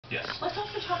Yes. Let's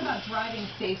also talk about driving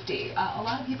safety. A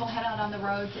lot of people head out on the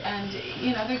roads and,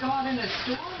 you know, they go out in a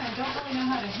storm and don't really know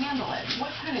how to handle it.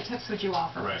 What kind of tips would you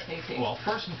offer for safety? Well,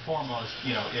 first and foremost,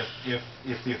 you know,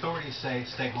 if the authorities say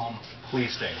stay home,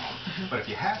 please stay home. But if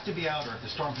you have to be out, or if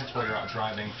the storm hits while you're out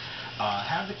driving,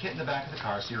 have the kit in the back of the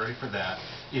car so you're ready for that.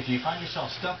 If you find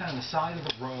yourself stuck on the side of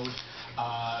the road,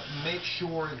 make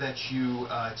sure that you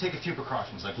take a few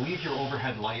precautions, like leave your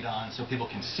overhead light on so people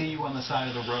can see you on the side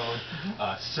of the road,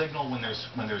 signal when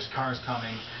there's cars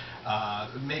coming.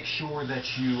 Make sure that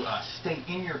you stay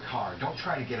in your car. Don't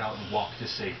try to get out and walk to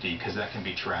safety, because that can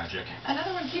be tragic.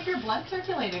 Another one, keep your blood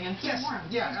circulating and stay warm.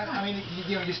 Yeah, I mean,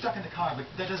 you know, you're stuck in the car, but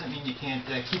that doesn't mean you can't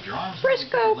keep your arms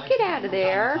Briscoe, get out of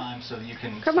there. So you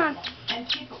can Come on. And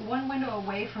keep one window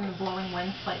away from the blowing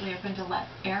wind slightly open to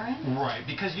let air in. Right,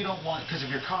 because you don't want, because if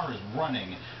your car is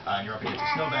running and you're up against a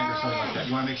snowbank or something like that,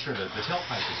 you want to make sure that the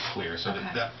tailpipe is clear so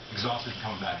that exhaust isn't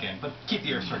coming back in. But keep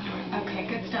the air circulating. Okay,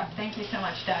 good stuff. Thank you so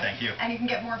much, Doug. Thank you. And you can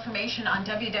get more information on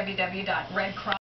www.redcross.